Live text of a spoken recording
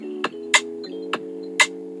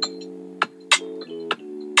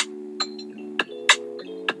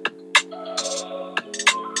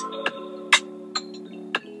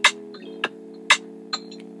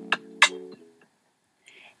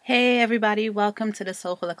everybody. Welcome to the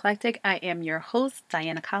Soulful Eclectic. I am your host,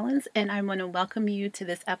 Diana Collins, and I want to welcome you to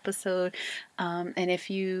this episode. And if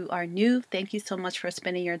you are new, thank you so much for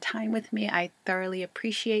spending your time with me. I thoroughly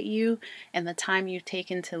appreciate you and the time you've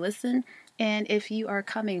taken to listen. And if you are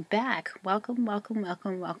coming back, welcome, welcome,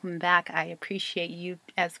 welcome, welcome back. I appreciate you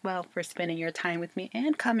as well for spending your time with me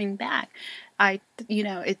and coming back.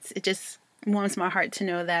 It just warms my heart to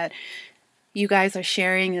know that you guys are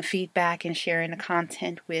sharing the feedback and sharing the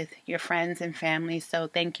content with your friends and family. So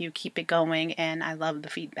thank you. Keep it going. And I love the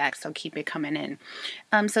feedback. So keep it coming in.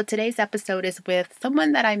 So today's episode is with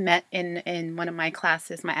someone that I met in one of my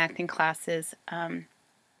classes, my acting classes. And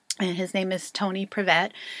his name is Tony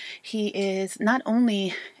Privette. He is not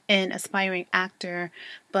only an aspiring actor,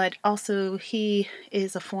 but also he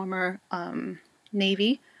is a former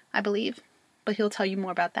Navy, I believe. But he'll tell you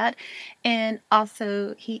more about that. And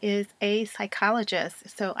also, he is a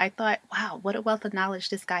psychologist. So I thought, wow, what a wealth of knowledge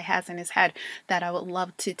this guy has in his head that I would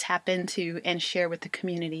love to tap into and share with the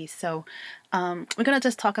community. So we're going to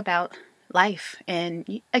just talk about life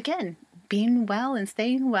and, again, being well and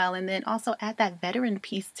staying well, and then also add that veteran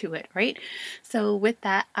piece to it, right? So with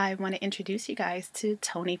that, I want to introduce you guys to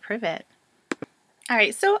Tony Privette. All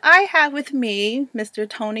right, so I have with me Mr.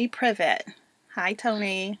 Tony Privette. Hi,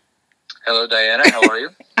 Tony. Hello, Diana. How are you?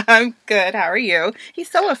 I'm good. How are you?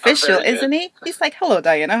 He's so official, isn't he? He's like, hello,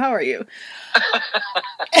 Diana. How are you?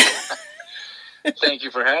 Thank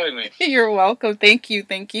you for having me. You're welcome. Thank you.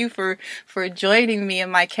 Thank you for joining me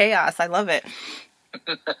in my chaos. I love it.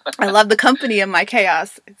 I love the company in my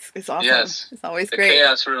chaos. It's awesome. Yes. It's always the great.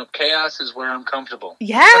 Chaos room. Chaos is where I'm comfortable.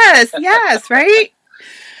 Yes, right?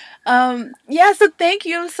 So thank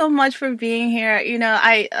you so much for being here. You know,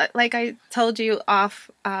 like I told you off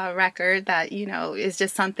record that, you know, it's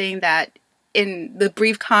just something that in the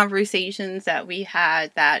brief conversations that we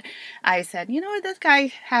had that I said, you know what, this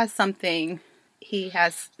guy has something. He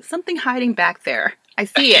has something hiding back there. I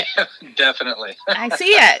see it. Definitely. I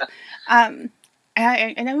see it. And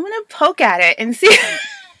I'm going to poke at it and see.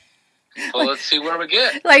 Well, let's see where we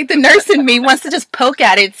get. Like the nurse in me wants to just poke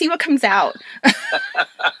at it, see what comes out.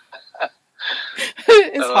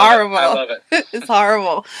 It's horrible. I love it. It's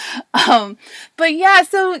horrible. But yeah,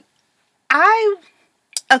 so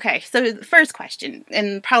the first question,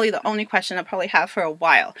 and probably the only question I'll probably have for a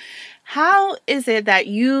while. How is it that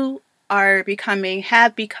you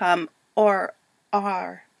have become, or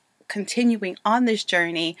are continuing on this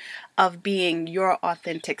journey of being your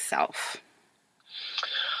authentic self?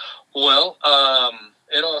 Well,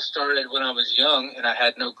 it all started when I was young and I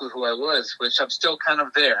had no clue who I was, which I'm still kind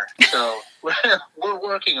of there. So we're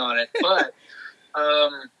working on it. But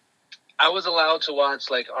I was allowed to watch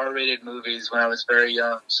like R-rated movies when I was very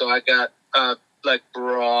young. So I got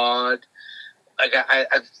broad. Like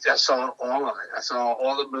I saw all of it. I saw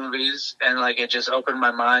all the movies, and like it just opened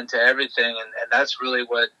my mind to everything. And that's really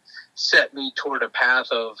what set me toward a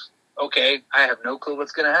path of, okay, I have no clue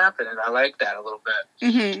what's going to happen. And I like that a little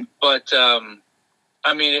bit. Mm-hmm. But,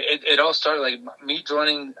 I mean, it all started like me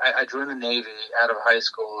joining. I joined the Navy out of high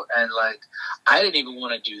school, and like I didn't even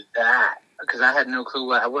want to do that because I had no clue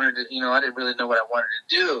what I wanted to. I didn't really know what I wanted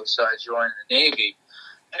to do, so I joined the Navy,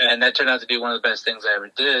 and that turned out to be one of the best things I ever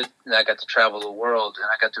did. And I got to travel the world, and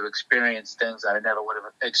I got to experience things I never would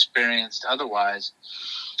have experienced otherwise,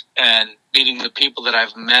 and meeting the people that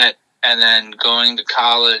I've met. And then going to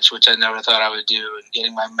college, which I never thought I would do, and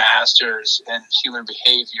getting my master's in human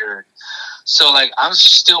behavior. So, like, I'm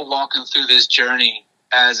still walking through this journey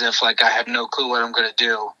as if, like, I have no clue what I'm going to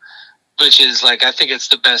do, which is, like, I think it's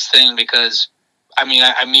the best thing because, I mean,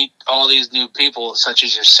 I meet all these new people, such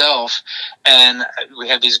as yourself, and we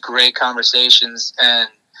have these great conversations, and,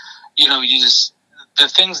 the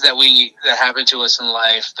things that happen to us in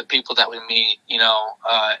life, the people that we meet,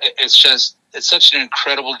 it's such an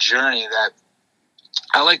incredible journey that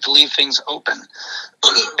I like to leave things open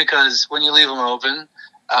because when you leave them open,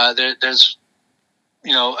 there's,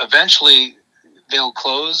 eventually they'll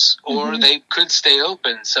close or Mm-hmm. they could stay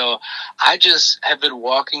open. So I just have been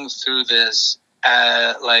walking through this,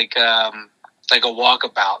 like a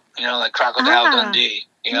walkabout, like Crocodile Dundee,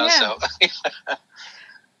 so.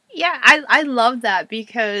 Yeah, I love that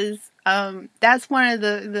because that's one of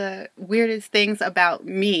the weirdest things about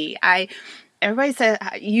me. Everybody said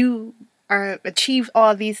you achieved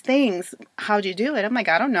all these things. How'd you do it? I'm like,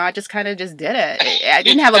 I don't know. I just kind of just did it. I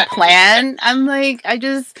didn't have a plan. I'm like, I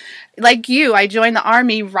just, like you, I joined the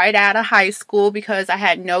Army right out of high school because I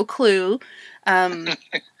had no clue.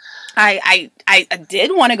 I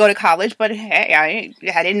did want to go to college, but hey,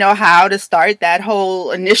 I didn't know how to start that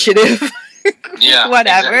whole initiative. Yeah,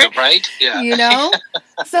 whatever, exactly, right? Yeah. you know?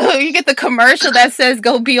 So you get the commercial that says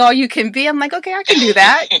go be all you can be. I'm like, okay, I can do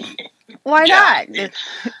that. Why Yeah. not?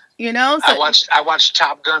 You know? I So watched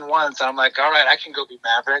Top Gun once, and I'm like, all right, I can go be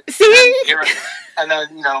Maverick. see? And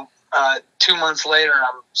then 2 months later,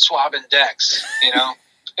 I'm swabbing decks,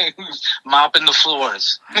 mopping the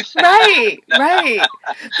floors. Right, right.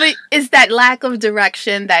 But it's that lack of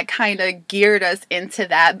direction that kind of geared us into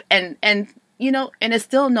that, and and it's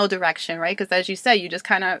still no direction, right? Because as you said, you just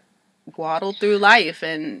kind of waddle through life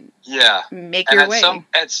and Yeah, make and your way.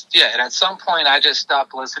 at some point, I just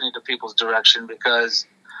stopped listening to people's direction because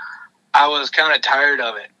I was kind of tired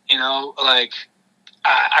of it. Like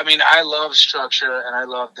I mean, I love structure and I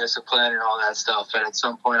love discipline and all that stuff. And at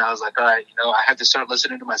some point, I was like, all right, I have to start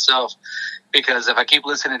listening to myself, because if I keep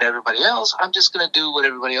listening to everybody else, I'm just going to do what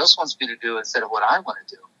everybody else wants me to do instead of what I want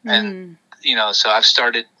to do. And so I've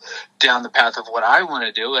started down the path of what I want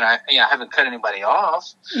to do, and I haven't cut anybody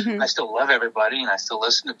off. Mm-hmm. I still love everybody and I still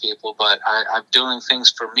listen to people, but I'm doing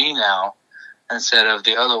things for me now instead of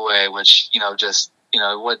the other way, which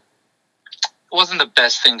what wasn't the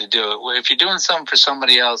best thing to do. If you're doing something for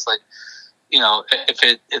somebody else, like,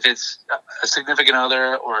 if it's a significant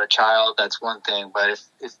other or a child, that's one thing. But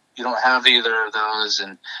if you don't have either of those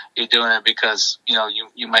and you're doing it because,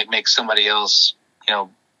 you might make somebody else,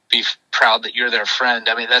 be proud that you're their friend,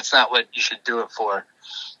 I mean, that's not what you should do it for.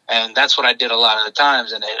 And that's what I did a lot of the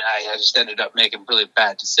times. And I just ended up making really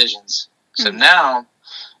bad decisions. So now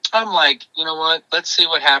I'm like, you know what? Let's see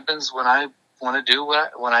what happens when I want to do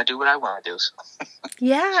when I do what I want to do.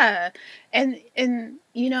 Yeah, and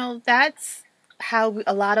that's how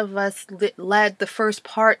a lot of us led the first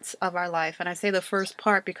parts of our life, and I say the first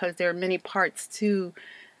part because there are many parts to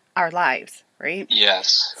our lives, right?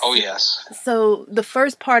 Yes. Oh, yes. So the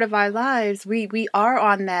first part of our lives, we are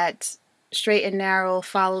on that straight and narrow,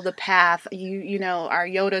 follow the path. Our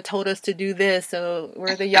Yoda told us to do this, so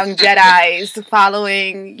we're the young Jedis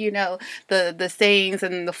following, the sayings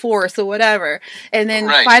and the Force or whatever. And then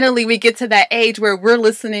finally we get to that age where we're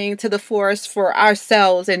listening to the Force for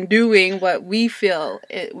ourselves and doing what we feel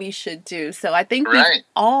we should do. So I think we've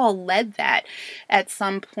all led that at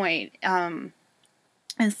some point. And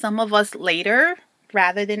some of us later,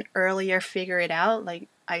 rather than earlier, figure it out. Like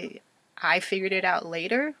I figured it out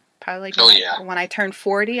later. Probably like when I turned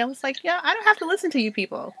 40, I was like, yeah, I don't have to listen to you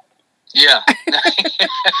people. Yeah.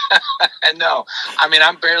 And no, I mean,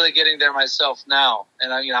 I'm barely getting there myself now,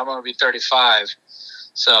 and I'm going to be 35.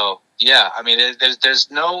 So yeah, I mean,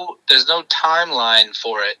 there's no timeline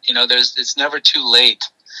for it. It's never too late.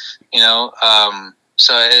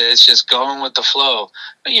 So it's just going with the flow.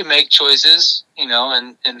 But you make choices,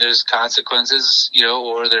 and there's consequences,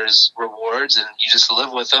 or there's rewards, and you just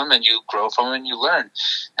live with them and you grow from them and you learn.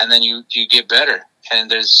 And then you get better. And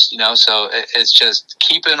there's, so it's just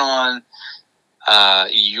keeping on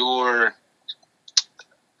your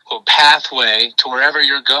pathway to wherever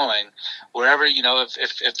you're going, wherever,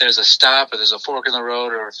 if there's a stop or there's a fork in the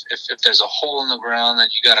road, or if there's a hole in the ground that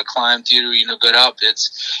you got to climb through, get up,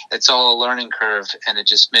 it's all a learning curve, and it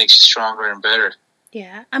just makes you stronger and better.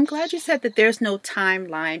 Yeah, I'm glad you said that there's no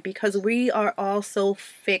timeline, because we are all so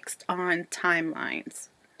fixed on timelines.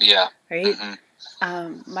 Yeah. Right?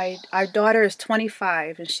 Our daughter is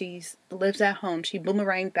 25 and she lives at home. She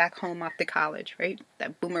boomeranged back home after college, right?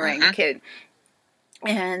 That boomerang kid.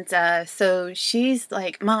 And so she's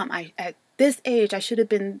like, Mom, at this age I should have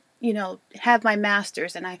been, have my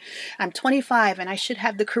master's, and I'm 25 and I should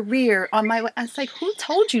have the career on my way. I was like, who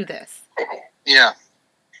told you this? Yeah.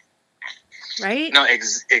 Right? No,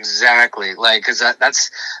 exactly. Like, cause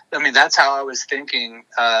that's how I was thinking,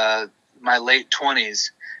 my late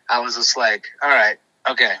 20s. I was just like, all right,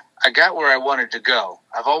 okay, I got where I wanted to go.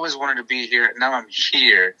 I've always wanted to be here. Now I'm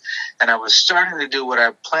here, and I was starting to do what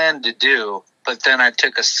I planned to do. But then I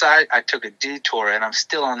took a detour, and I'm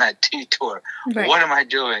still on that detour. Right. What am I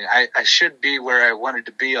doing? I should be where I wanted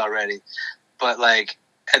to be already. But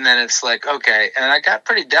and then it's like, okay. And I got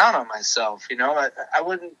pretty down on myself, I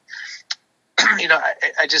wouldn't,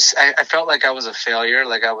 I felt like I was a failure.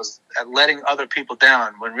 Like I was letting other people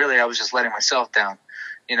down when really I was just letting myself down,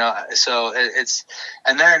 so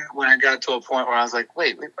and then when I got to a point where I was like,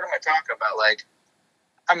 wait, what am I talking about? Like,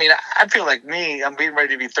 I mean, I feel like I'm being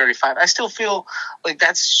ready to be 35. I still feel like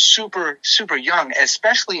that's super, super young,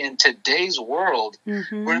 especially in today's world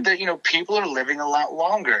where people are living a lot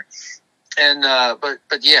longer. And, but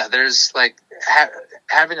yeah, there's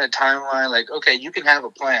having a timeline, like, okay, you can have a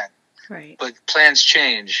plan, right? But plans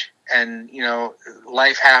change, and,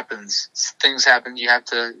 life happens, things happen. You have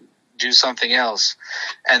to do something else.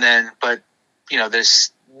 And then, but,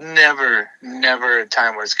 there's never a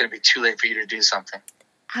time where it's going to be too late for you to do something.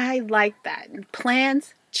 I like that.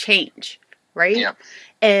 Plans change, right? Yeah.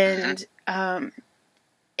 And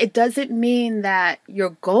it doesn't mean that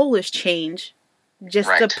your goal has changed. Just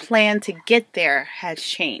the plan to get there has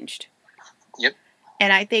changed. Yep.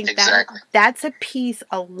 And I think exactly. that's a piece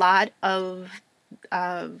a lot of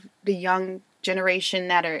the young generation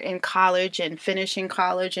that are in college and finishing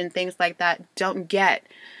college and things like that don't get.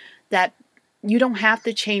 That you don't have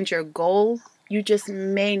to change your goal. You just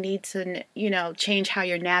may need to, change how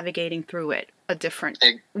you're navigating through it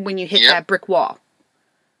when you hit that brick wall.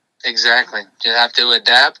 Exactly. You have to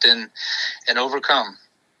adapt and overcome.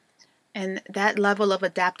 And that level of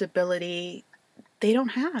adaptability, they don't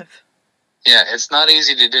have. Yeah, it's not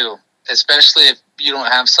easy to do, especially if you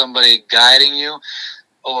don't have somebody guiding you,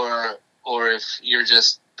 or if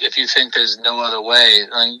you think there's no other way.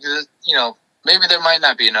 Like, maybe there might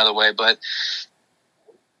not be another way, but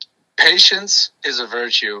patience is a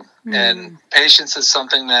virtue, and patience is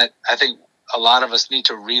something that I think a lot of us need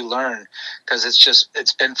to relearn, because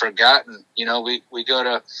it's been forgotten.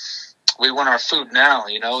 We want our food now.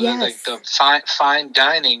 Yes. Like the fine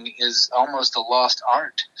dining is almost a lost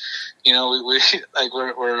art.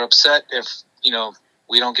 We're upset if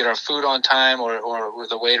we don't get our food on time, or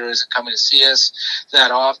the waiter isn't coming to see us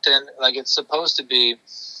that often. Like, it's supposed to be.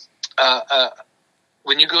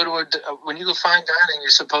 When you go fine dining, you're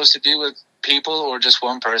supposed to be with people or just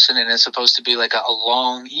one person, and it's supposed to be like a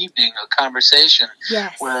long evening, a conversation.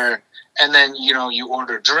 Yes. And then, you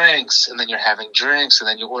order drinks, and then you're having drinks, and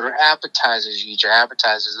then you order appetizers, you eat your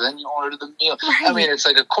appetizers, and then you order the meal. Right. I mean, it's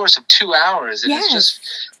like a course of 2 hours, and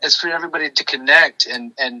it's for everybody to connect.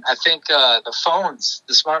 And I think the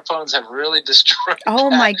smartphones have really destroyed that.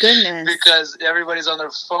 My goodness. Because everybody's on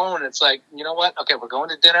their phone. It's like, you know what? Okay, we're going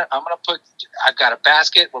to dinner. I've got a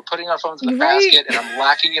basket. We're putting our phones in the basket, and I'm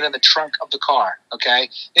locking it in the trunk of the car. Okay?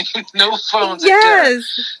 No phones at dinner.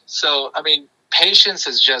 So, I mean, patience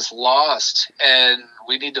is just lost, and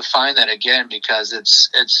we need to find that again, because it's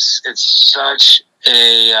such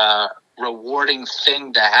a rewarding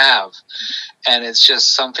thing to have, and it's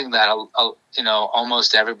just something that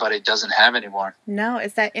almost everybody doesn't have anymore. No,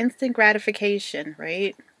 it's that instant gratification,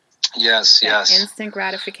 right? Yes. Instant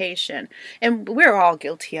gratification, and we're all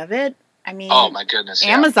guilty of it. I mean, oh my goodness,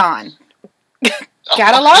 Amazon,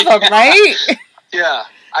 gotta love them, right? Yeah.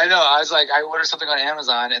 I know. I was like, I ordered something on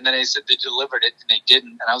Amazon, and then they said they delivered it, and they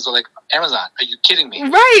didn't. And I was like, Amazon, are you kidding me?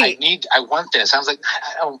 Right. I want this. I was like,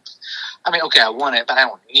 okay, I want it, but I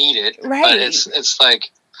don't need it. Right. But it's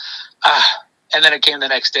like, and then it came the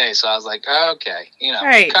next day, so I was like, okay,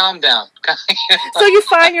 calm down. So you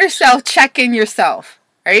find yourself checking yourself,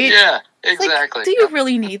 right? Yeah, exactly. Like, do you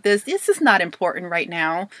really need this? This is not important right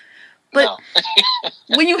now. But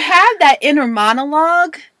when you have that inner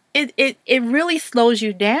monologue, it really slows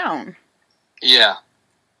you down. Yeah.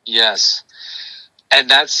 Yes. And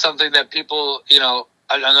that's something that people,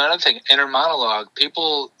 another thing, inner monologue,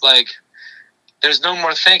 people, like, there's no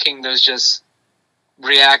more thinking, there's just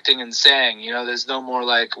reacting and saying, there's no more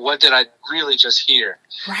like, what did I really just hear?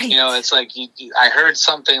 Right. It's like, I heard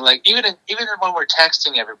something, like, even when we're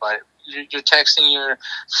texting everybody, you're texting your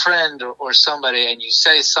friend or somebody, and you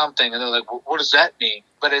say something, and they're like, well, what does that mean?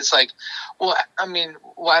 But it's like, well, I mean,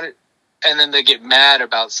 and then they get mad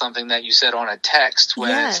about something that you said on a text, when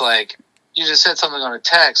it's like, you just said something on a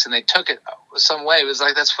text, and they took it some way. It was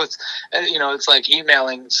like, that's what's, it's like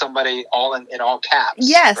emailing somebody all in all caps.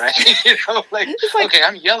 Yes. Right? Like, okay,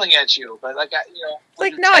 I'm yelling at you, but like,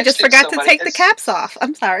 like, no, I just forgot to take the caps off.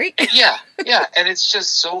 I'm sorry. Yeah. And it's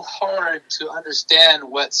just so hard to understand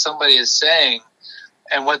what somebody is saying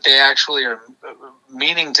and what they actually are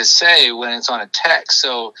meaning to say when it's on a text.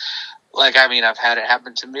 So, like, I mean, I've had it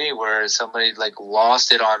happen to me where somebody, like,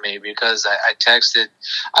 lost it on me because I texted.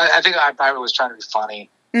 I think I probably was trying to be funny.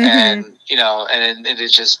 And, and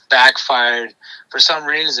it just backfired for some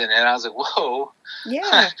reason. And I was like, whoa.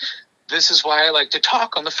 Yeah. This is why I like to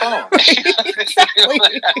talk on the phone.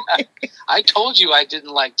 Exactly. I told you I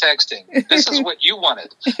didn't like texting. This is what you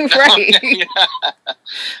wanted. Right.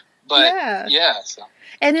 But, so.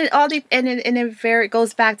 And it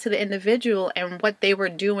goes back to the individual and what they were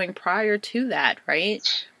doing prior to that,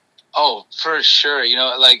 right? Oh, for sure.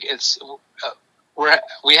 Like, it's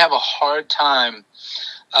we have a hard time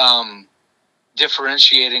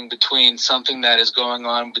differentiating between something that is going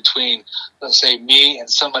on between, let's say, me and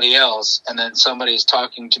somebody else, and then somebody is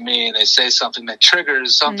talking to me and they say something that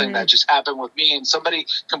triggers something that just happened with me and somebody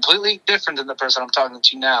completely different than the person I'm talking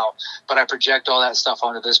to now, but I project all that stuff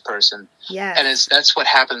onto this person. Yeah. And that's what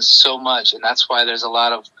happens so much, and that's why there's a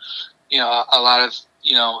lot of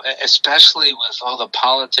especially with all the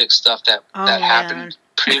politics stuff that happened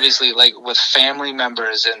previously, like with family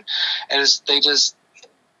members, and there's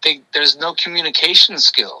no communication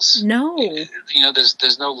skills. No.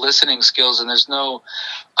 There's no listening skills, and there's no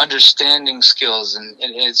understanding skills, and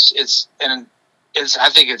I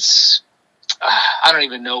think it's I don't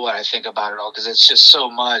even know what I think about it all, because it's just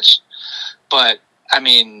so much. But I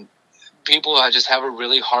mean, people just have a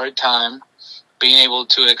really hard time being able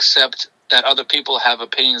to accept that other people have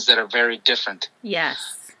opinions that are very different.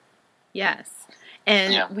 Yes.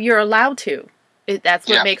 And we are allowed to. That's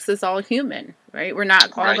what makes us all human, right? We're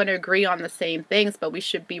not all going to agree on the same things, but we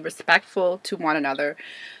should be respectful to one another,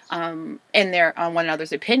 and on one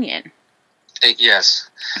another's opinion. Yes,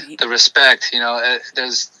 the respect.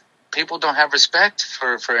 There's people don't have respect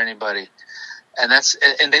for anybody, and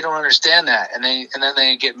they don't understand that, and then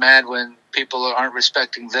they get mad when people aren't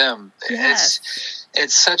respecting them. Yes.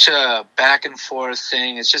 It's such a back and forth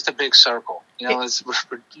thing. It's just a big circle.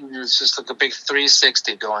 It's just like a big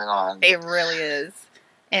 360 going on. It really is.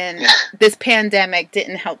 And this pandemic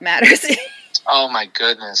didn't help matters. Oh my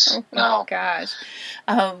goodness. Oh my gosh.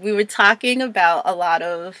 We were talking about a lot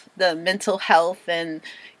of the mental health and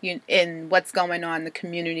what's going on in the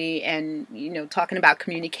community, and talking about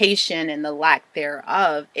communication and the lack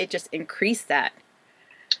thereof. It just increased that.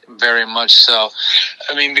 Very much so.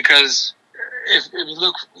 I mean, because if you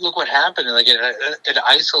look what happened, like it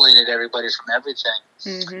isolated everybody from everything.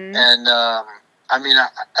 Mm-hmm. And I mean,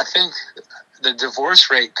 I think the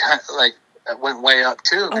divorce rate went way up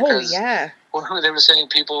too, because they were saying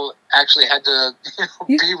people actually had to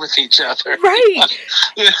be with each other. Right.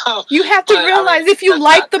 You have to realize if you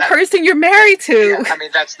like the person you're married to. Yeah, I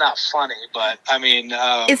mean, that's not funny, but I mean,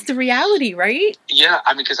 it's the reality, right? Yeah,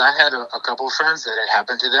 I mean, because I had a couple of friends that it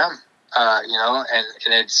happened to them,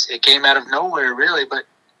 and it came out of nowhere, really. But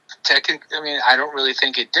technically, I mean, I don't really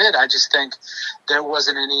think it did. I just think there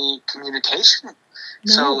wasn't any communication.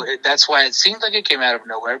 No. So that's why it seemed like it came out of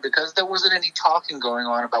nowhere, because there wasn't any talking going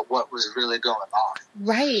on about what was really going on.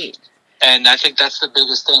 Right. And I think that's the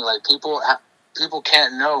biggest thing. Like, people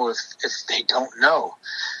can't know if they don't know.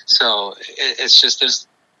 So it's just this,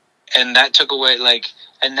 and that took away,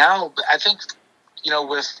 and now I think,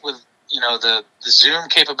 with the Zoom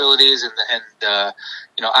capabilities and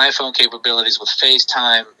iPhone capabilities with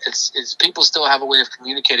FaceTime, it's people still have a way of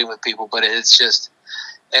communicating with people, but it's just,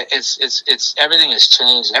 it's everything has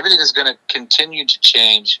changed. Everything is going to continue to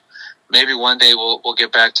change. Maybe one day we'll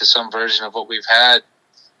get back to some version of what we've had,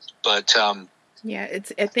 but I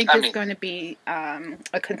think it's going to be a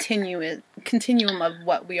continuum of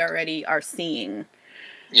what we already are seeing.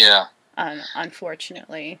 Yeah.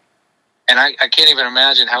 Unfortunately. And I can't even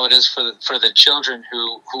imagine how it is for the children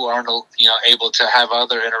who aren't able to have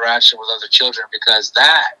other interaction with other children, because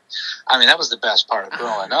that was the best part of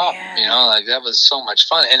growing up. Yeah. That was so much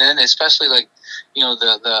fun. And then especially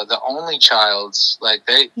the only childs,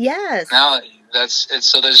 now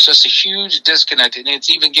so there's just a huge disconnect, and it's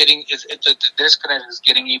even getting the disconnect is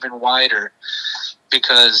getting even wider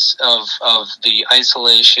because of the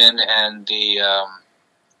isolation and the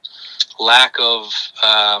lack of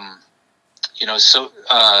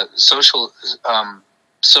social,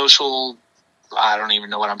 I don't even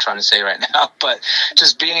know what I'm trying to say right now, but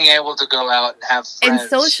just being able to go out and have friends. And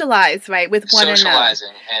socialize, right, with one another.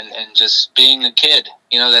 Socializing and just being a kid,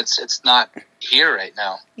 it's not here right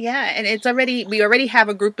now. Yeah, and we already have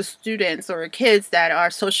a group of students or kids that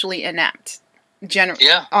are socially inept.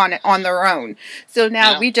 On their own. So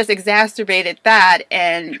now we just exacerbated that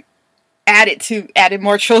and added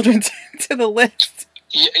more children to the list.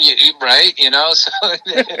 Right, so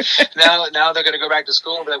now they're going to go back to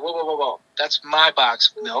school and be like, whoa, that's my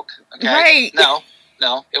box of milk, okay? Right. No,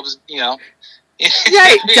 it was,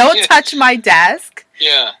 Right, don't touch my desk.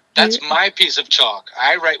 Yeah, that's my piece of chalk.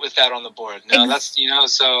 I write with that on the board. No, that's,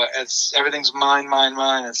 so it's, everything's mine,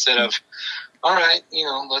 instead of, all right,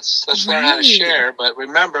 let's learn how to share, but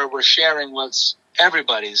remember, we're sharing what's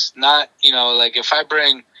everybody's, not, if I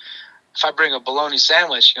bring a bologna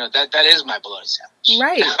sandwich, that is my bologna sandwich.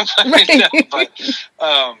 Right.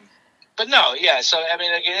 But no, yeah. So I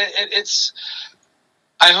mean, it's.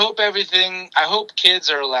 I hope kids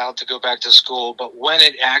are allowed to go back to school, but when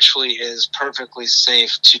it actually is perfectly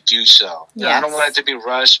safe to do so. Yes. I don't want it to be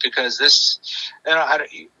rushed, because this,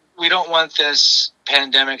 we don't want this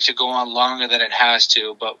pandemic to go on longer than it has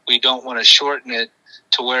to, but we don't want to shorten it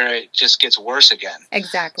to where it just gets worse again.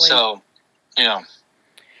 Exactly. So,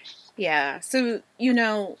 Yeah. So,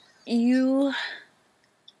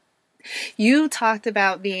 you talked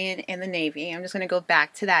about being in the Navy. I'm just going to go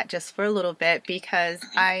back to that just for a little bit, because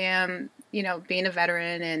I am, being a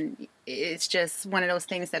veteran, and it's just one of those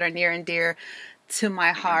things that are near and dear to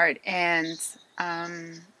my heart. And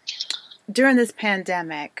during this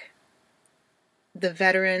pandemic, the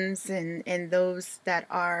veterans and those that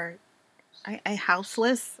are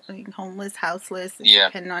houseless, homeless, houseless,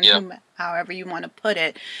 depending on however you want to put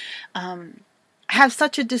it, have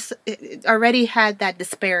such a already had that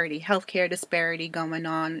disparity, healthcare disparity going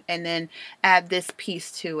on, and then add this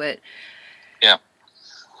piece to it. Yeah.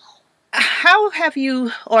 How have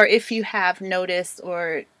you, or if you have noticed,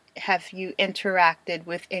 or have you interacted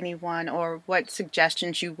with anyone, or what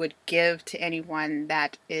suggestions you would give to anyone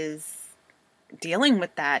that is dealing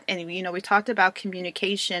with that? And we talked about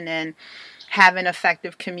communication and having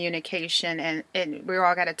effective communication, and we're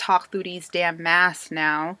all got to talk through these damn masks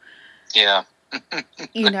now. Yeah.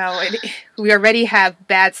 We already have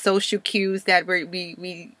bad social cues that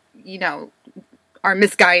we are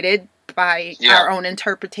misguided by our own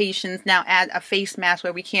interpretations. Now add a face mask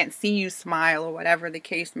where we can't see you smile, or whatever the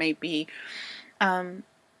case may be.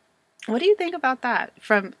 What do you think about that?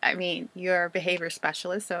 You're a behavior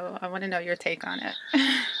specialist, so I want to know your take on it.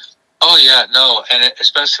 Oh yeah, no, and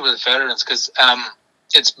especially with veterans, because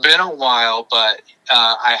it's been a while, but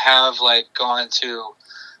I have gone to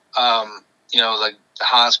like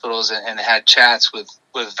hospitals and had chats with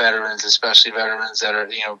veterans, especially veterans that are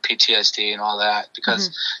PTSD and all that, because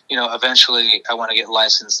eventually I want to get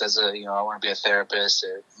licensed as I want to be a therapist,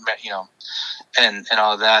 and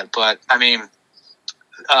all that. But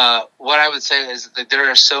what I would say is that there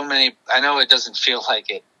are so many. I know it doesn't feel like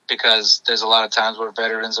it, because there's a lot of times where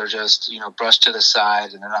veterans are just, brushed to the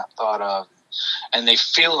side and they're not thought of, and they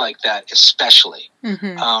feel like that, especially.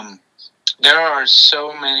 Mm-hmm. There are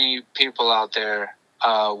so many people out there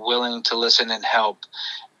willing to listen and help,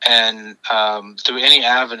 and through any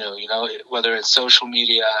avenue, whether it's social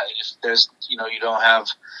media, if there's, you don't have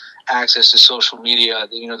access to social media,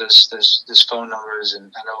 there's phone numbers,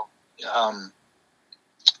 and I know,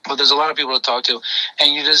 but there's a lot of people to talk to,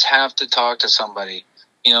 and you just have to talk to somebody.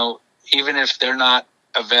 Even if they're not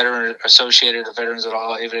a veteran, associated with veterans at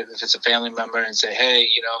all, even if it's a family member, and say, hey,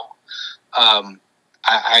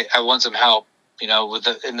 I want some help. In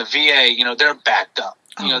the VA, they're backed up.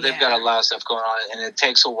 They've got a lot of stuff going on, and it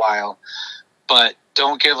takes a while. But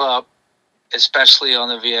don't give up, especially on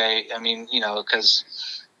the VA. Because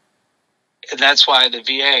and that's why the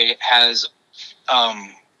VA has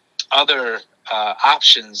other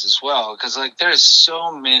options as well. Because there's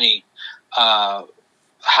so many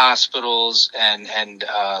hospitals and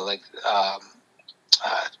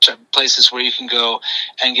places where you can go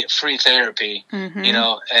and get free therapy, mm-hmm.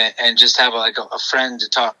 and just have a friend to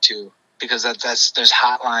talk to, because there's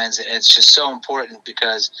hotlines, and it's just so important,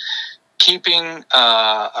 because keeping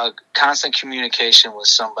a constant communication with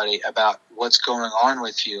somebody about what's going on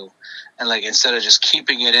with you, and instead of just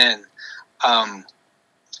keeping it in,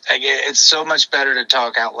 it's so much better to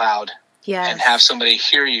talk out loud. Yes. And have somebody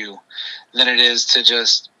hear you than it is to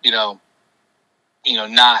just,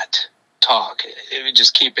 not talk.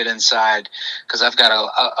 Just keep it inside, because I've got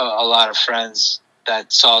a lot of friends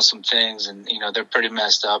that saw some things, and, they're pretty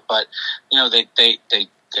messed up, but,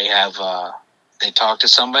 they have, they talk to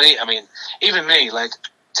somebody. Even me,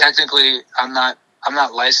 technically I'm not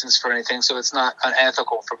licensed for anything, so it's not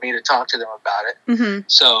unethical for me to talk to them about it. Mm-hmm.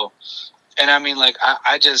 So, and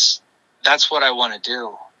I just, that's what I want to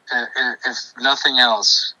do. And if nothing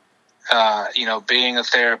else, being a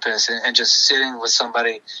therapist and just sitting with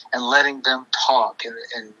somebody and letting them talk,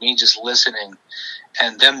 and me just listening,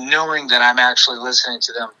 and them knowing that I'm actually listening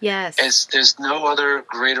to them. Yes. There's no other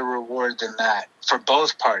greater reward than that, for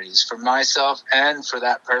both parties, for myself and for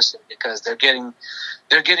that person, because they're getting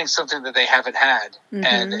something that they haven't had. Mm-hmm.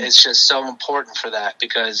 And it's just so important for that,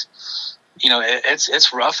 because,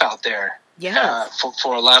 it's rough out there. Yeah.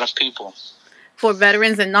 For a lot of people. For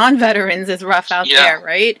veterans and non-veterans, is rough out there,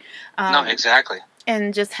 right? No, exactly.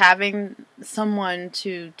 And just having someone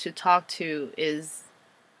to talk to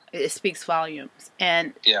it speaks volumes.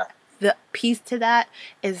 And the piece to that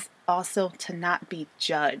is also to not be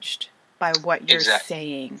judged by what you're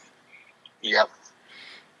saying. Yep.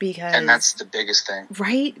 And that's the biggest thing.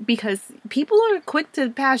 Right? Because people are quick to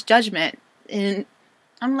pass judgment. And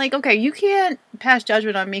I'm like, okay, you can't pass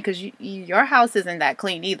judgment on me, because your house isn't that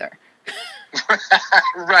clean either.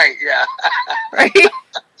 Right, yeah. Right?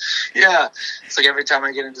 Yeah. It's every time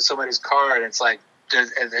I get into somebody's car, and it's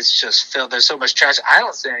it's just filled, there's so much trash, I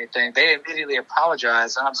don't say anything, they immediately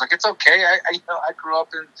apologize, and I was like, it's okay, I grew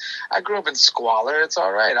up in squalor, it's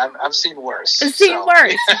all right, I've seen worse.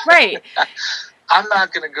 Worse, right. I'm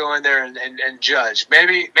not going to go in there and judge.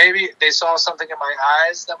 Maybe they saw something in my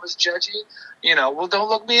eyes that was judgy. Well, don't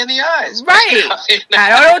look me in the eyes. Right. I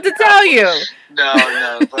don't know what to tell you.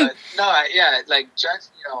 But no, yeah, like judge.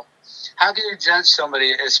 How can you judge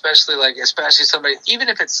somebody, especially somebody, even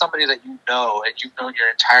if it's somebody that you know and you've known your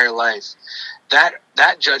entire life?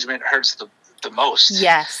 That judgment hurts the most.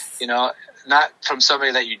 Yes. Not from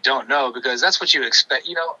somebody that you don't know, because that's what you expect.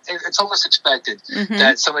 It's almost expected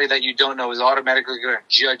that somebody that you don't know is automatically going to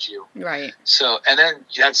judge you. Right. So, and then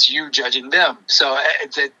that's you judging them. So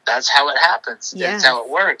that's how it happens. Yes. That's how it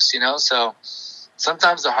works, So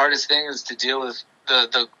sometimes the hardest thing is to deal with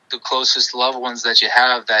the closest loved ones that you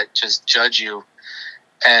have that just judge you.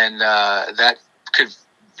 And that could,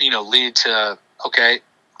 lead to, okay,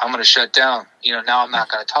 I'm going to shut down. Now I'm not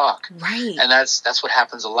going to talk. Right. And that's what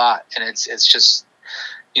happens a lot. And it's just,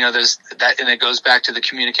 there's that, and it goes back to the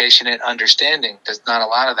communication and understanding. There's not a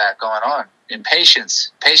lot of that going on. And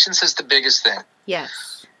patience is the biggest thing.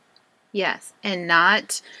 Yes. And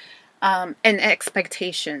not, and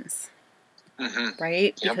expectations. Mm-hmm.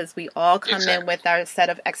 Right? Yep. Because we all come in with our set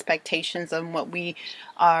of expectations on what we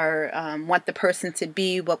are, want the person to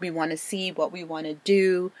be, what we want to see, what we want to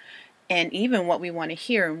do, and even what we want to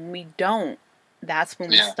hear. And when we don't, that's when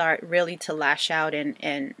we start really to lash out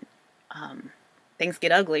and things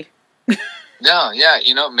get ugly. No, yeah,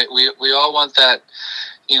 we all want that,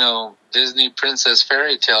 Disney princess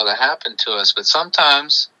fairy tale to happen to us, but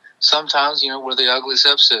sometimes, we're the ugly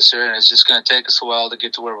stepsister, and it's just going to take us a while to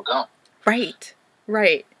get to where we're going.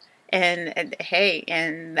 Right. And hey,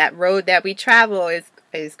 and that road that we travel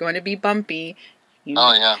is going to be bumpy.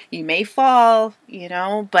 You may fall,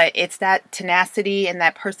 but it's that tenacity and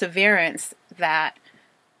that perseverance that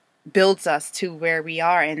builds us to where we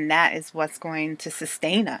are, and that is what's going to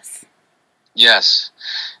sustain us. Yes.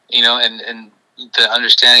 And the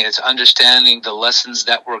understanding, it's understanding the lessons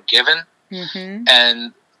that we're given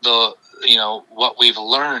and the, what we've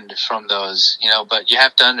learned from those, but you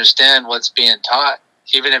have to understand what's being taught,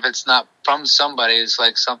 even if it's not from somebody. It's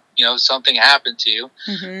like something happened to you.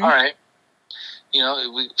 All right.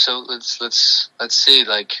 So let's see,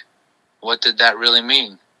 like, what did that really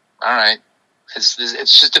mean? All right. It's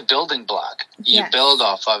just a building block. You build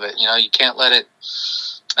off of it. You can't let it.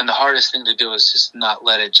 And the hardest thing to do is just not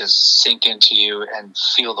let it just sink into you and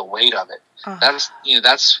feel the weight of it. That's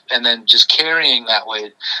and then just carrying that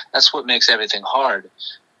weight. That's what makes everything hard,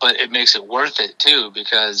 but it makes it worth it too,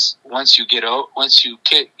 because once you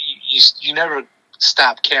never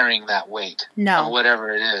stop carrying that weight. No. Or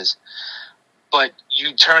whatever it is. But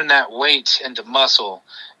you turn that weight into muscle,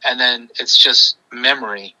 and then it's just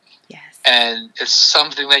memory. Yes. And it's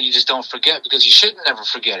something that you just don't forget, because you should never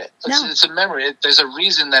forget it. It's a memory. There's a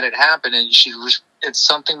reason that it happened, and it's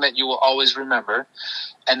something that you will always remember,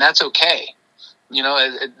 and that's okay. You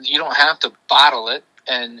don't have to bottle it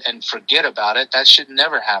and forget about it. That should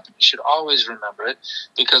never happen. You should always remember it,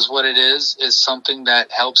 because what it is something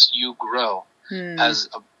that helps you grow as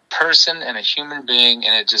a person and a human being,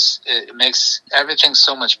 and it makes everything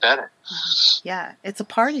so much better. Yeah, it's a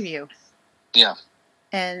part of you. Yeah.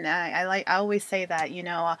 And I always say that,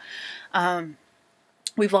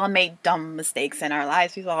 we've all made dumb mistakes in our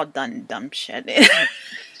lives. We've all done dumb shit.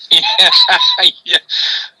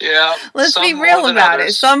 Yeah. Let's be real about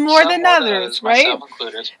it. Some more than others, right? Myself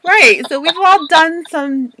included. Right. So we've all done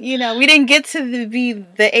some, we didn't get to be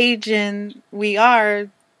the age and we are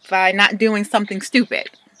by not doing something stupid.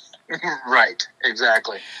 Right.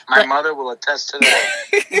 Exactly. My mother will attest to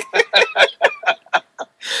that.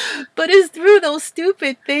 But it's through those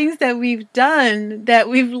stupid things that we've done that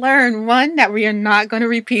we've learned, one, that we are not going to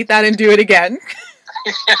repeat that and do it again.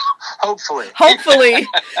 Hopefully.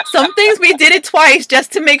 Some things we did it twice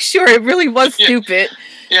just to make sure it really was stupid.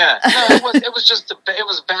 Yeah. No, it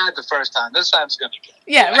was bad the first time. This time it's going to be good.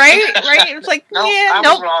 Yeah, right? It's like, I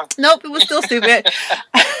was wrong. Nope, it was still stupid.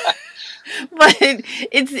 But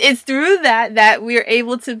it's through that we're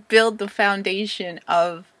able to build the foundation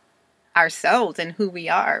of ourselves and who we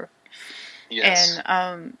are. Yes.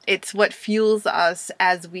 And it's what fuels us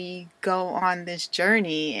as we go on this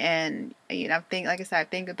journey. And I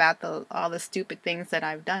think about all the stupid things that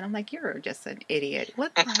I've done. I'm like, you're just an idiot.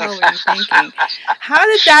 What the hell were you thinking? How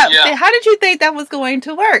did you think that was going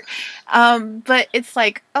to work? But it's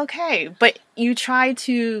like, okay, but you try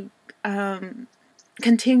to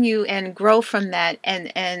continue and grow from that,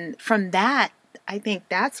 and from that, I think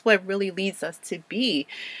that's what really leads us to be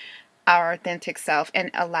our authentic self and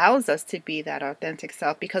allows us to be that authentic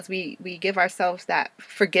self, because we give ourselves that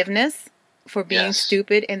forgiveness for being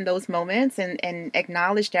stupid in those moments, and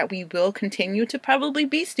acknowledge that we will continue to probably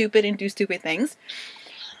be stupid and do stupid things.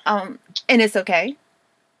 And it's okay.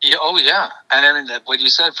 Yeah, oh yeah, and I mean what you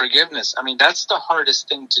said, forgiveness. I mean that's the hardest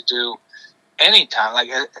thing to do anytime. Like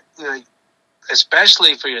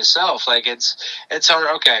especially for yourself. Like it's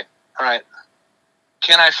hard. Okay, all right.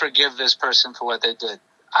 Can I forgive this person for what they did?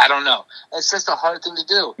 I don't know. It's just a hard thing to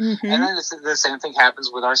do. Mm-hmm. And then the same thing happens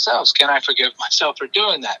with ourselves. Can I forgive myself for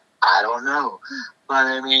doing that? I don't know. But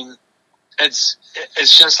I mean, it's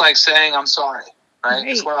just like saying I'm sorry, right?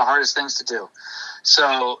 It's one of the hardest things to do.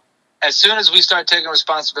 So as soon as we start taking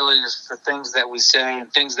responsibilities for things that we say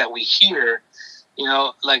and things that we hear, you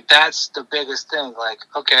know, like that's the biggest thing. Like,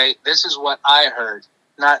 okay, this is what I heard,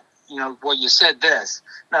 not, you know, well, you said this.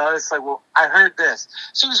 No, it's like, well, I heard this.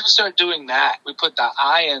 As soon as we start doing that, we put the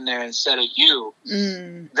I in there instead of you,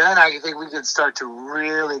 then I think we can start to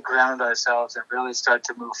really ground ourselves and really start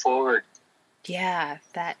to move forward. Yeah,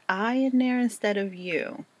 that I in there instead of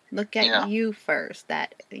you. Look at you first.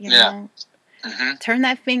 That, you know, turn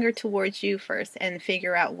that finger towards you first and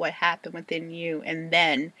figure out what happened within you, and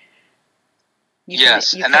then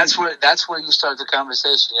that's where you start the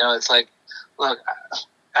conversation. You know, it's like, look,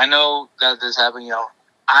 I know that this happened. You know,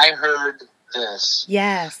 I heard this.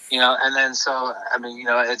 Yes. You know, and then so I mean, you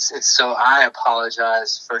know, it's so I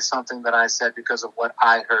apologize for something that I said because of what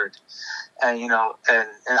I heard, and you know, and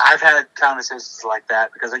I've had conversations like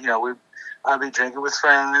that because you know I'll be drinking with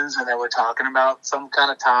friends and then we're talking about some kind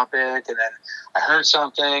of topic and then I heard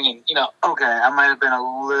something and you know, okay, I might have been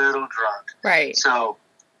a little drunk, right? So.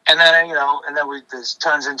 And then, you know, this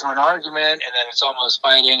turns into an argument, and then it's almost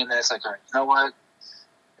fighting, and then it's like, all right, you know what?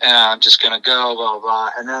 I'm just going to go, blah, blah, blah.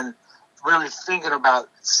 And then really thinking about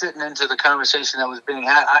sitting into the conversation that was being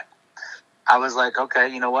had, I was like,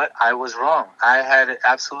 okay, you know what? I was wrong. I had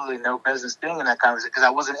absolutely no business being in that conversation because I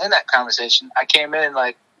wasn't in that conversation. I came in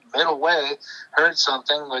like middle way, heard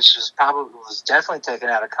something, which was definitely taken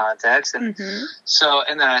out of context. And so,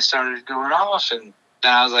 and then I started going off and,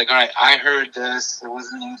 then I was like, all right, I heard this. It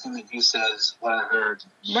wasn't anything that you said is what I heard.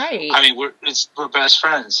 Right. I mean, we're best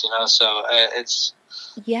friends, you know, so it's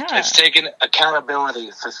taking accountability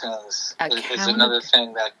for things. It's another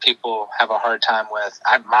thing that people have a hard time with.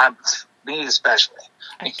 Me especially.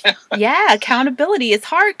 Yeah, accountability is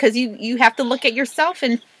hard because you have to look at yourself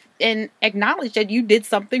and acknowledge that you did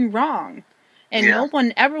something wrong. And no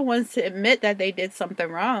one ever wants to admit that they did something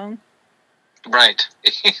wrong. Right.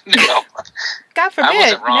 No. God forbid. I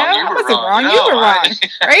wasn't wrong. No, I wasn't wrong. You were wrong.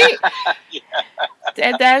 Right?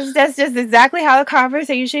 That's just exactly how the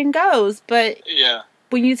conversation goes. But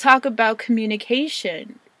when you talk about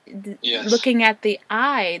communication, looking at the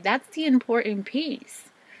I, that's the important piece.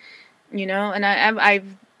 You know, and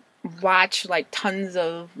I've watched like tons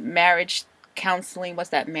of marriage counseling.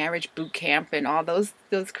 What's that? Marriage boot camp and all those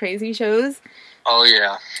crazy shows. Oh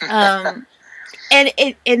yeah.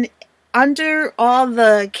 And under all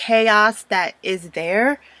the chaos that is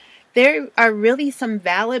there are really some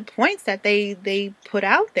valid points that they put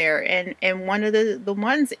out there. And one of the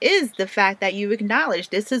ones is the fact that you acknowledge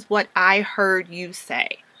this is what I heard you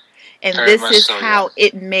say. And this is how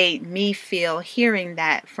it made me feel hearing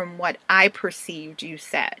that from what I perceived you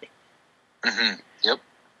said. Yep.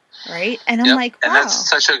 Right? And I'm like, wow. And that's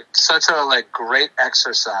such a like great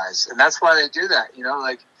exercise. And that's why they do that, you know,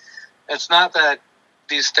 like it's not that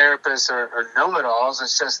these therapists are know-it-alls.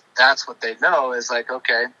 It's just that's what they know is like,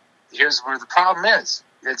 okay, here's where the problem is.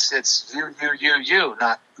 It's you,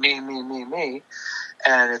 not me,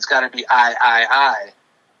 and it's got to be I.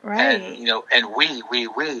 Right. And you know, and we.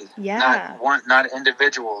 Yeah. Not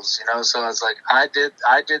individuals. You know, so it's like I did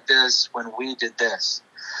this when we did this.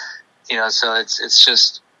 You know, so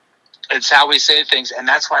it's how we say things, and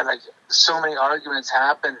that's why like so many arguments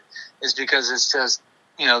happen is because it's just.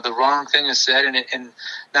 You know, the wrong thing is said, and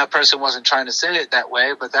that person wasn't trying to say it that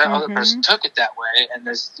way, but that other person took it that way, and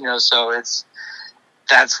there's, you know, so it's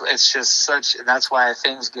just such, and that's why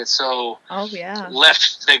things get so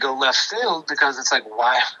they go left field because it's like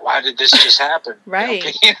why did this just happen? Right,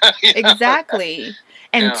 you know? Exactly,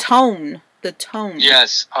 and the tone.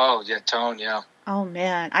 Yes, tone, Oh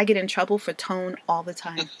man, I get in trouble for tone all the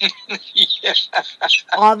time.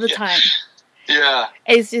 All the time. Yeah.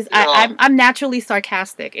 It's just I'm naturally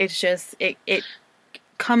sarcastic. It's just it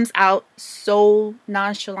comes out so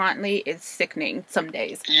nonchalantly. It's sickening some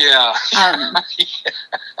days. Yeah.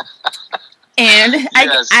 And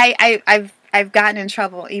I've gotten in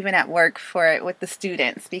trouble even at work for it with the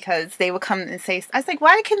students because they would come and say, I was like,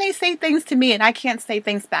 why can they say things to me and I can't say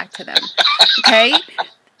things back to them? Okay.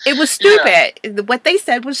 It was stupid. What they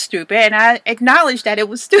said was stupid, and I acknowledged that it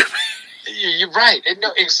was stupid. You're right.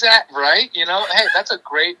 No, right. Hey, that's a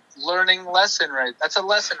great learning lesson, right? That's a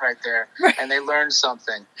lesson right there, Right. and they learned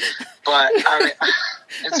something. But I mean,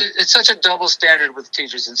 it's such a double standard with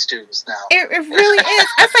teachers and students now. It really is.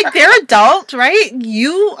 It's like they're adults, right?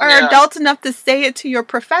 You are adult enough to say it to your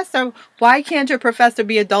professor. Why can't your professor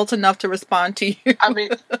be adult enough to respond to you? I mean,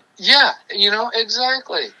 yeah,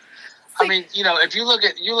 exactly. I mean, if you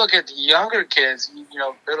look at younger kids,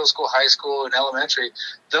 middle school, high school, and elementary,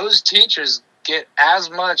 those teachers get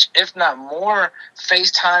as much, if not more,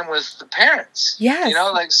 FaceTime with the parents. Yes.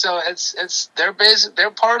 So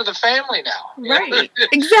they're part of the family now. Right.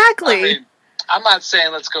 Exactly. I mean, I'm not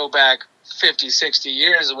saying let's go back 50, 60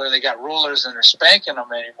 years where they got rulers and they're spanking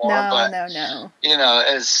them anymore. No.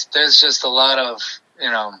 There's just a lot of,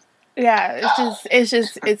 Yeah, it's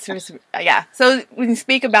just, yeah. So when you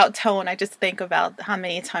speak about tone, I just think about how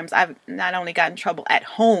many times I've not only gotten in trouble at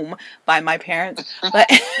home by my parents, but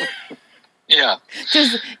yeah,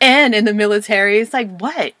 and in the military. It's like,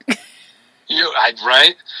 what?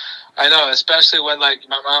 Right? I know, especially when my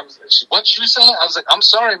mom, what did you say? I was like, I'm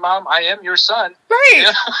sorry, Mom, I am your son.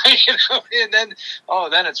 Right. And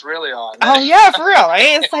then it's really on. Oh yeah, for real,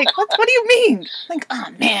 right? It's like, what do you mean? Like, oh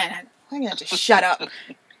man, I'm gonna just shut up.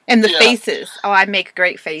 And the faces. Oh, I make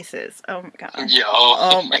great faces. Oh my gosh.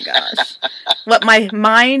 Oh my gosh. What my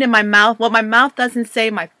mind and my mouth, what my mouth doesn't say,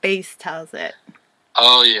 my face tells it.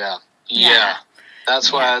 Oh yeah.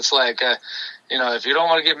 That's why it's like, if you don't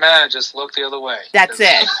want to get mad, just look the other way. That's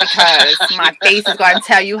it. Because my face is going to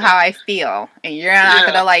tell you how I feel, and you're not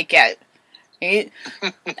going to like it.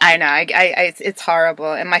 I know. It's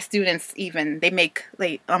horrible. And my students they make,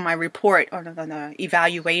 on my report, on the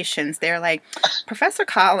evaluations, they're like, Professor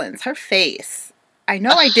Collins, her face. I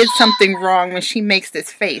know I did something wrong when she makes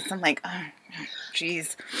this face. I'm like, oh,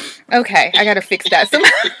 jeez. Okay, I got to fix that.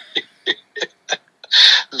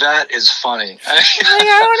 That is funny.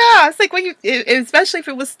 I don't know. It's like especially if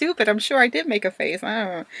it was stupid. I'm sure I did make a face. I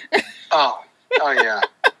don't know. Oh yeah.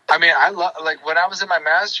 I mean, when I was in my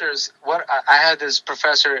master's, I had this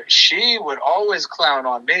professor. She would always clown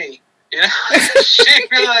on me. She'd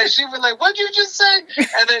be like, "What'd you just say?"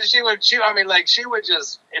 And then she would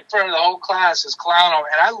just in front of the whole class just clown on me,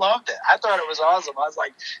 and I loved it. I thought it was awesome. I was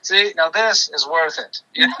like, "See, now this is worth it."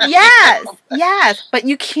 Yes, but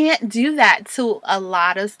you can't do that to a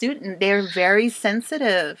lot of students. They're very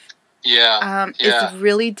sensitive. Yeah, it's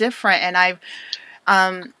really different, and I've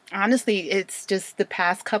honestly, it's just the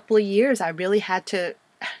past couple of years I really had to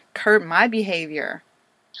curb my behavior.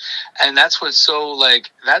 And that's what's so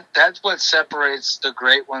that's what separates the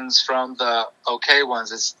great ones from the okay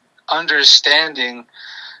ones. It's understanding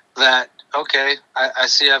that, okay, I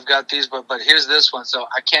see I've got these, but here's this one. So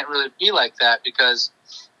I can't really be like that, because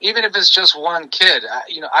even if it's just one kid,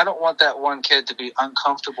 I don't want that one kid to be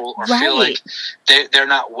uncomfortable or feel like they're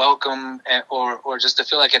not welcome, or just to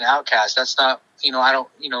feel like an outcast. That's not, I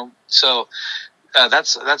don't, so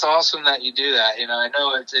that's awesome that you do that. I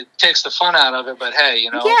know it takes the fun out of it, but hey,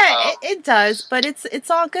 it does, but it's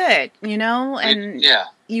all good, and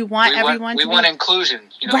you want everyone. We want inclusion,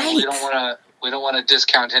 right? We don't want to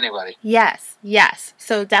discount anybody. Yes.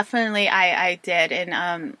 So definitely, I did,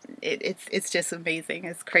 and it's just amazing.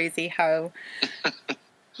 It's crazy how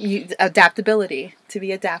adaptability, to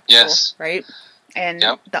be adaptable, right? And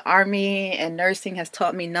the Army and nursing has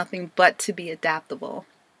taught me nothing but to be adaptable.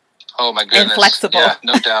 Oh my goodness! And flexible. Yeah,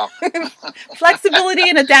 no doubt. Flexibility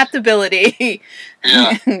and adaptability.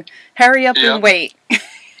 Yeah. Hurry up and wait.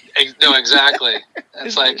 No, exactly.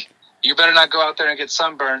 It's like, you better not go out there and get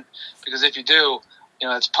sunburned, because if you do,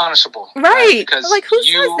 it's punishable. Right. Because who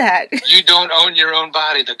says that? You don't own your own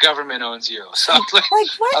body. The government owns you. So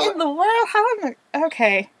what in the world? How am I?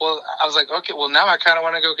 Okay. Well, I was like, okay, well, now I kind of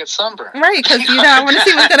want to go get sunburned. Right, because, I want to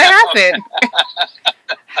see what's going to happen.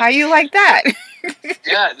 How you like that?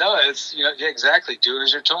 Yeah, no, it's, exactly. Do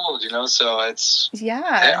as you're told, so it's...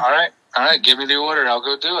 Yeah. Hey, all right, give me the order. I'll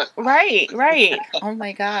go do it. Right. Oh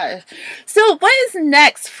my gosh. So what is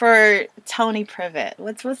next for Tony Privette?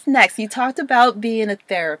 What's next? You talked about being a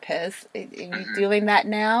therapist. Are you doing that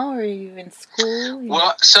now, or are you in school?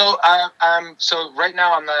 Well, so right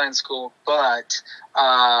now I'm not in school, but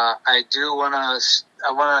I do want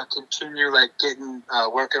to continue getting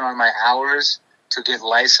working on my hours to get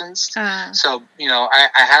licensed. So I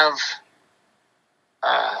have.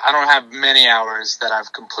 I don't have many hours that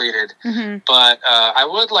I've completed, but I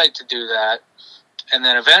would like to do that. And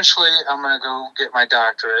then eventually I'm going to go get my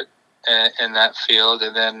doctorate in that field.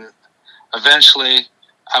 And then eventually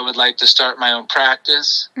I would like to start my own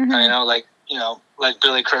practice. Like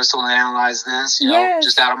Billy Crystal and Analyze This,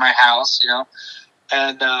 just out of my house,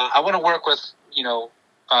 And I want to work with,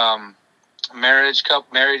 married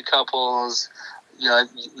couples,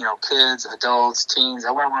 kids, adults, teens.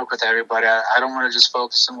 I want to work with everybody. I don't want to just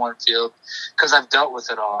focus in one field because I've dealt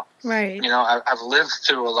with it all. Right. I've lived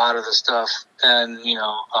through a lot of the stuff, and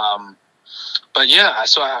but yeah,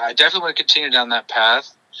 so I definitely want to continue down that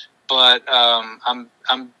path. But I'm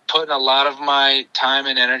putting a lot of my time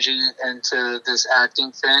and energy into this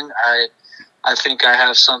acting thing. I think I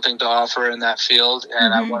have something to offer in that field,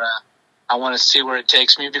 and I want to see where it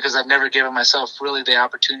takes me because I've never given myself really the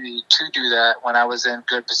opportunity to do that when I was in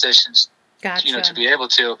good positions, Gotcha. to be able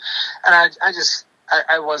to. And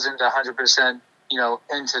I wasn't 100%,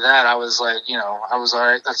 into that. I was like, I was all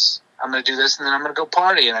right. I'm going to do this, and then I'm going to go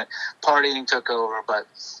party, and partying took over. But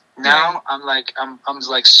now I'm like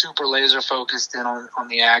super laser focused in on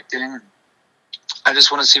the acting. I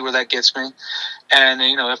just want to see where that gets me. And,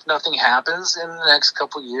 if nothing happens in the next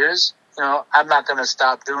couple of years, I'm not going to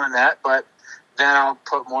stop doing that, but then I'll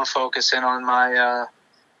put more focus in on my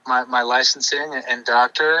my licensing and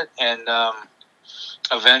doctorate, and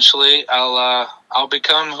eventually I'll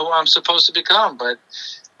become who I'm supposed to become. But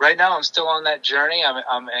right now I'm still on that journey.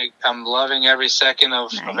 I'm loving every second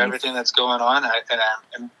of everything that's going on, and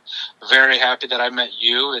I'm very happy that I met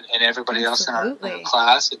you and everybody else in our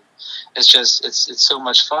class. And it's so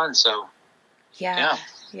much fun. So yeah.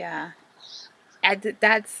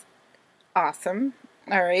 That's awesome.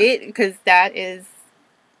 All right, because that is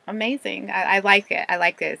amazing. I like it.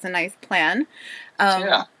 It's a nice plan.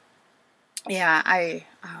 Yeah, I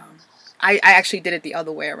actually did it the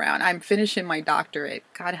other way around. I'm finishing my doctorate.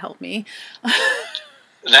 God help me.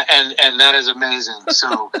 And that is amazing.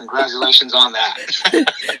 So congratulations on that.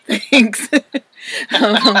 Thanks.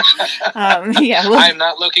 Yeah, well, I'm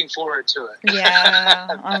not looking forward to it.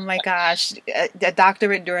 Yeah. Oh my gosh, a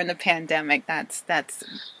doctorate during the pandemic. That's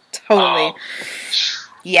totally.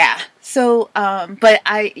 Yeah. So, but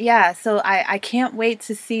I can't wait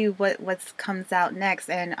to see what comes out next,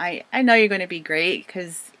 and I know you're going to be great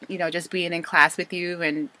because just being in class with you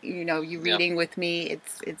and you reading with me,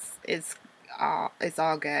 it's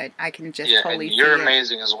all good. I can just totally and you're see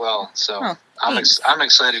amazing as well. So I'm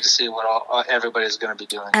excited to see what everybody's going to be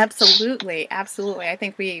doing. Absolutely. I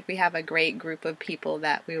think we have a great group of people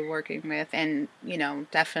that we're working with, and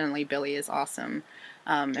definitely Billy is awesome.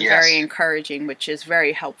 And very encouraging, which is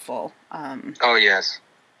very helpful. Oh yes.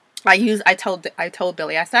 I told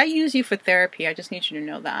Billy, I said, I use you for therapy. I just need you to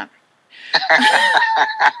know that.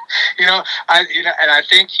 And I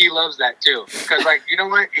think he loves that too, because what,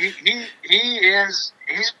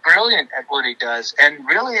 he's brilliant at what he does, and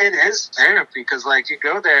really it is therapy, because you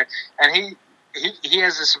go there and he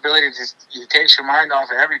has this ability he takes your mind off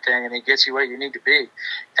of everything and he gets you where you need to be,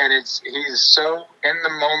 and he's so in the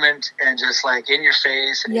moment and just in your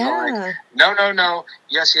face, and no,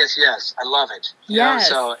 yes, I love it.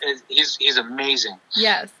 So he's amazing.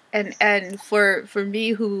 Yes. And for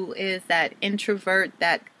me, who is that introvert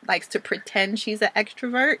that likes to pretend she's an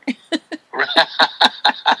extrovert,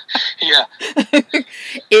 yeah,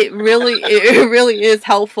 it really is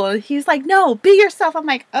helpful. He's like, no, be yourself. I'm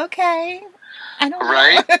like, okay, I don't know.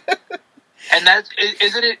 Right. And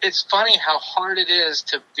isn't it? It's funny how hard it is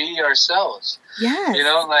to be ourselves. Yes.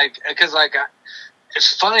 Because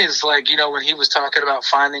it's funny. It's when he was talking about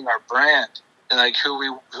finding our brand. And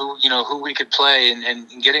who we could play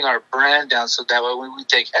and getting our brand down, so that way when we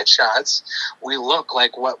take headshots, we look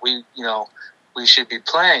like what we should be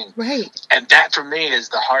playing. Right. And that for me is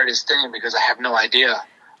the hardest thing, because I have no idea.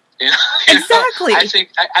 Exactly. I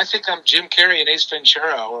think I'm Jim Carrey and Ace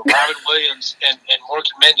Ventura, or Robin Williams and Mork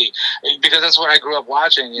and Mindy, because that's what I grew up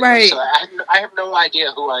watching. Right. So I have no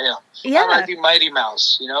idea who I am. Yeah. I might be Mighty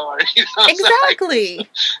Mouse, Exactly.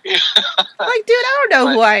 Dude, I don't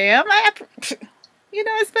know who I am. I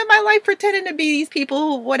spent my life pretending to be these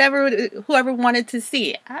people, whoever wanted to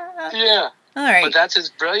see. Yeah. All right. But that's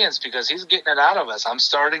his brilliance, because he's getting it out of us. I'm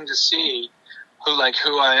starting to see who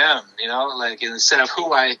I am, instead of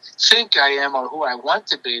who I think I am or who I want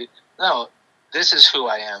to be. No, this is who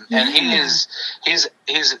I am. Yeah. And he's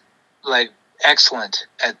excellent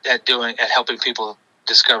at helping people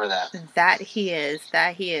discover that. That he is.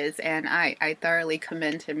 And I thoroughly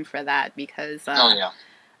commend him for that, because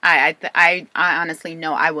I honestly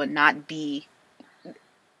know I would not be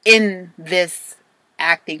in this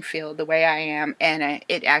acting field the way I am, and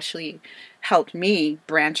it actually helped me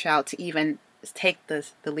branch out to even take the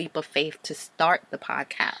leap of faith to start the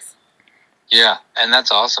podcast. Yeah, and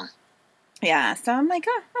that's awesome. Yeah, so I'm like,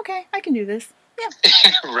 oh, okay, I can do this. Yeah.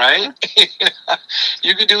 Right?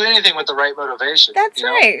 You can do anything with the right motivation. That's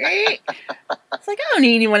right? It's I don't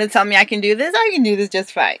need anyone to tell me I can do this. I can do this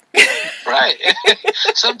just fine. Right.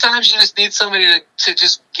 Sometimes you just need somebody to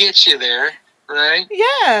just get you there. right?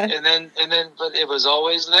 Yeah. But it was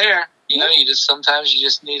always there. You know, sometimes you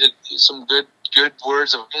just needed some good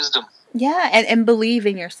words of wisdom. Yeah, and believe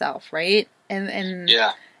in yourself, right? And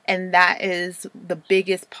yeah. And that is the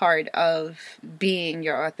biggest part of being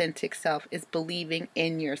your authentic self, is believing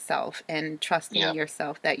in yourself and trusting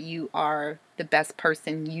yourself that you are the best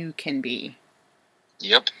person you can be.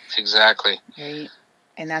 Yep, exactly. Right?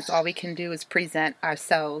 And that's all we can do, is present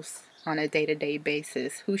ourselves on a day-to-day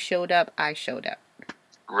basis. Who showed up? I showed up.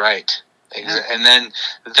 Right. And then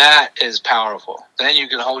that is powerful. Then you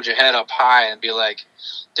can hold your head up high and be like,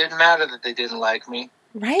 didn't matter that they didn't like me.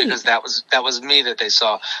 Right. Because that was me that they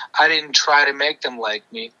saw. I didn't try to make them like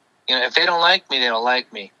me. You know, if they don't like me, they don't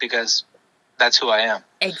like me, because that's who I am.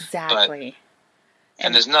 Exactly.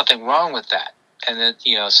 And there's nothing wrong with that. And then,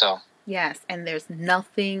 so. Yes, and there's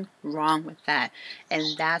nothing wrong with that.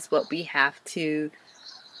 And that's what we have to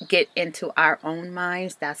get into our own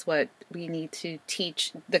minds. That's what we need to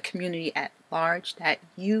teach the community at large, that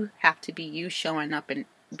you have to be you. Showing up and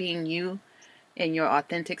being you and your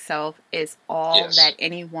authentic self is all that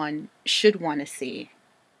anyone should want to see.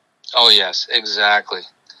 Oh, yes, exactly.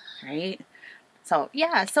 Right? So,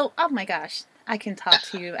 oh my gosh, I can talk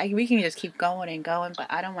to you. We can just keep going and going, but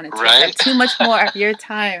I don't want to take up too much more of your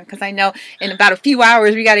time, because I know in about a few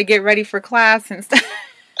hours we got to get ready for class and stuff.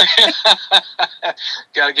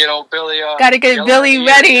 Gotta get old Billy on. Gotta get Billy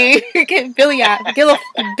ready. Get Billy out. Get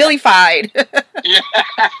Billy-fied. Yeah.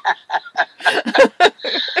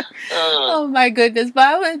 Oh my goodness.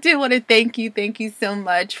 But I do want to thank you. Thank you so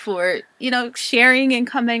much for, sharing and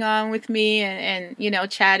coming on with me and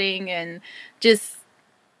chatting and just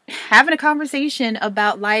having a conversation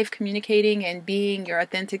about life, communicating and being your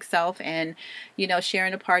authentic self, and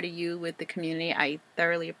sharing a part of you with the community. I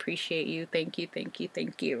thoroughly appreciate you. Thank you. Thank you.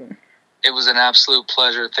 Thank you. It was an absolute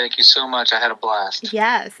pleasure. Thank you so much. I had a blast.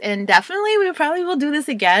 Yes, and definitely we probably will do this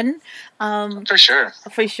again. For sure.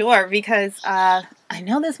 For sure, because I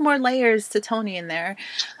know there's more layers to Tony in there.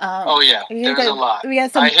 Oh yeah, there's a lot.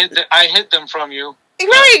 I hid them from you.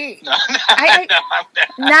 Right. No,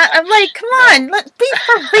 I'm like, come on, let's be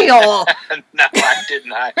for real. No, I did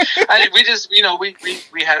not. We just, we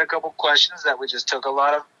had a couple questions that we took a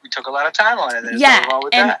lot of time on, and there's nothing wrong with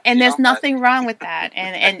that. And there's nothing wrong with that,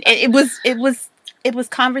 and it was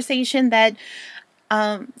conversation that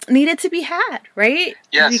needed to be had, right?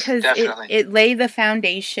 Yes, because definitely. It laid the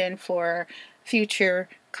foundation for future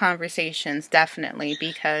conversations, definitely,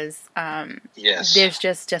 because there's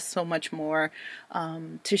just so much more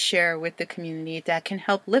to share with the community that can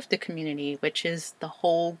help lift the community, which is the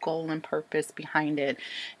whole goal and purpose behind it.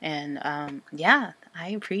 And I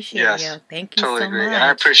appreciate you. Thank you so much. And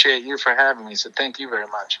I appreciate you for having me, so thank you very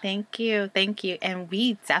much. Thank you. And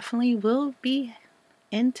we definitely will be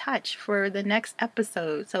in touch for the next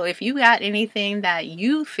episode. So if you got anything that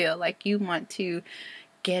you feel like you want to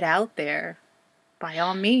get out there, by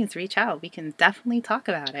all means, reach out. We can definitely talk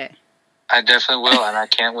about it. I definitely will, and I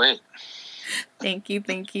can't wait. Thank you,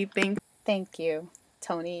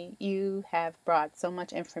 Tony. You have brought so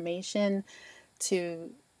much information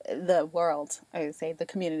to the world, I would say the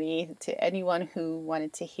community, to anyone who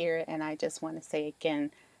wanted to hear it. And I just want to say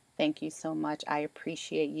again, thank you so much. I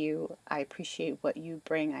appreciate you. I appreciate what you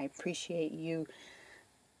bring. I appreciate you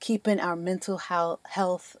keeping our mental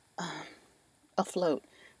health afloat,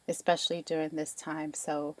 especially during this time.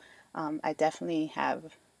 So I definitely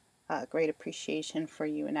have great appreciation for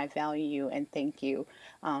you, and I value you and thank you.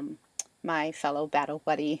 My fellow battle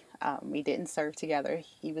buddy, we didn't serve together.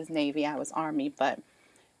 He was Navy, I was Army, but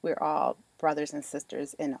we're all brothers and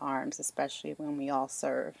sisters in arms, especially when we all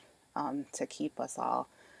serve, to keep us all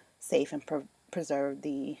safe and preserve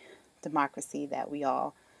the democracy that we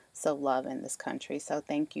all so love in this country. So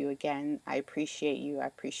thank you again. I appreciate you. I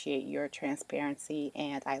appreciate your transparency,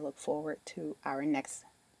 and I look forward to our next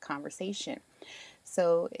conversation.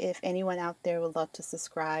 So if anyone out there would love to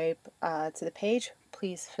subscribe to the page,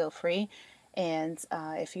 please feel free. And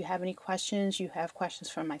if you have any questions, you have questions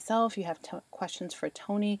for myself, you have questions for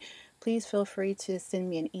Tony, please feel free to send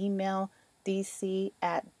me an email,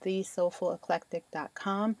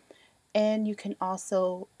 dc@thesoulfuleclectic.com. And you can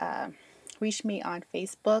also reach me on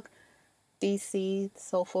Facebook, DC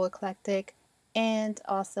Soulful Eclectic, and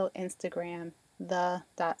also Instagram,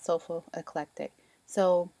 the.soulful eclectic.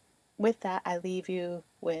 So with that, I leave you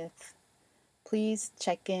with, please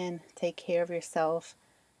check in, take care of yourself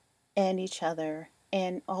and each other,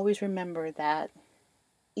 and always remember that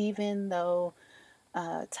even though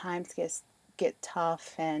times get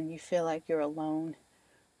tough and you feel like you're alone,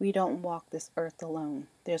 we don't walk this earth alone.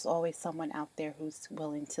 There's always someone out there who's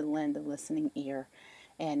willing to lend a listening ear.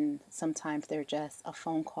 And sometimes they're just a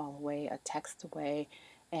phone call away, a text away,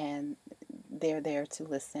 and they're there to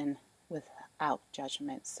listen without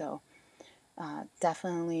judgment. So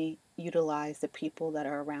definitely utilize the people that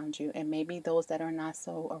are around you, and maybe those that are not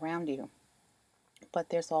so around you, but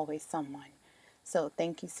there's always someone. So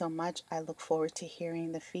thank you so much. I look forward to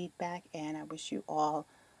hearing the feedback, and I wish you all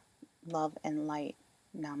love and light.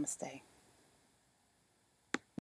 Namaste.